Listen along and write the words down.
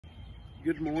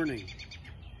Good morning.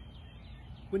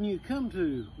 When you come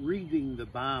to reading the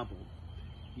Bible,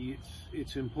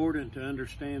 it's important to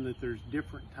understand that there's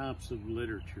different types of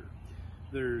literature.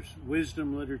 There's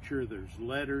wisdom literature, there's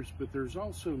letters, but there's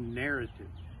also narrative,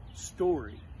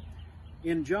 story.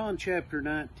 In John chapter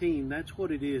 19, that's what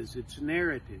it is. It's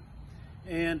narrative.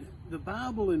 And the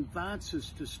Bible invites us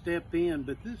to step in,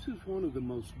 but this is one of the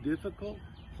most difficult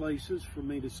places for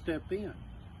me to step in.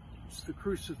 It's the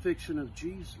crucifixion of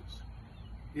Jesus.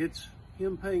 It's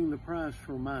Him paying the price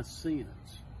for my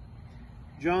sins.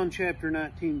 John chapter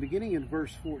 19, beginning in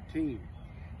verse 14.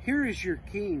 "Here is your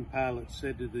king," Pilate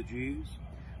said to the Jews.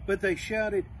 But they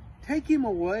shouted, "Take him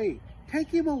away! Take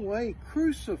him away!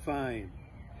 Crucify him!"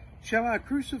 "Shall I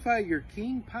crucify your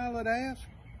king?" Pilate asked.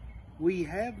 "We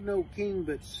have no king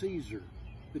but Caesar,"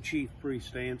 the chief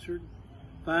priest answered.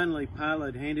 Finally,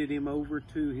 Pilate handed him over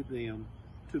to them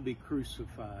to be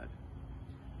crucified.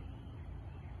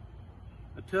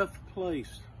 A tough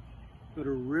place, but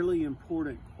a really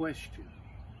important question.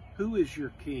 Who is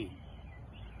your king?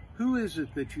 Who is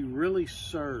it that you really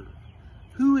serve?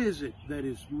 Who is it that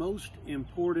is most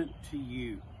important to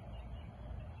you?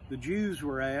 The Jews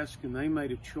were asked and they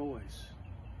made a choice.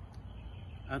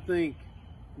 I think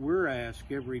we're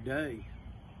asked every day,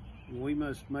 and we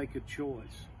must make a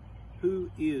choice. Who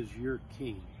is your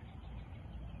king?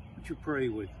 Would you pray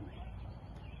with me?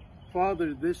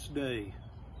 Father, this day,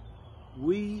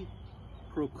 we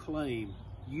proclaim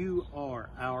you are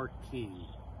our King.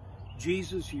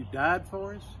 Jesus, you died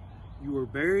for us. You were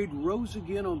buried, rose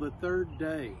again on the third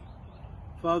day.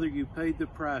 Father, you paid the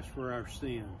price for our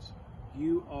sins.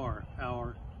 You are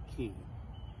our King.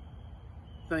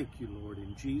 Thank you, Lord,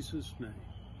 in Jesus' name.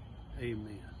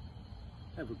 Amen.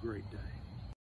 Have a great day.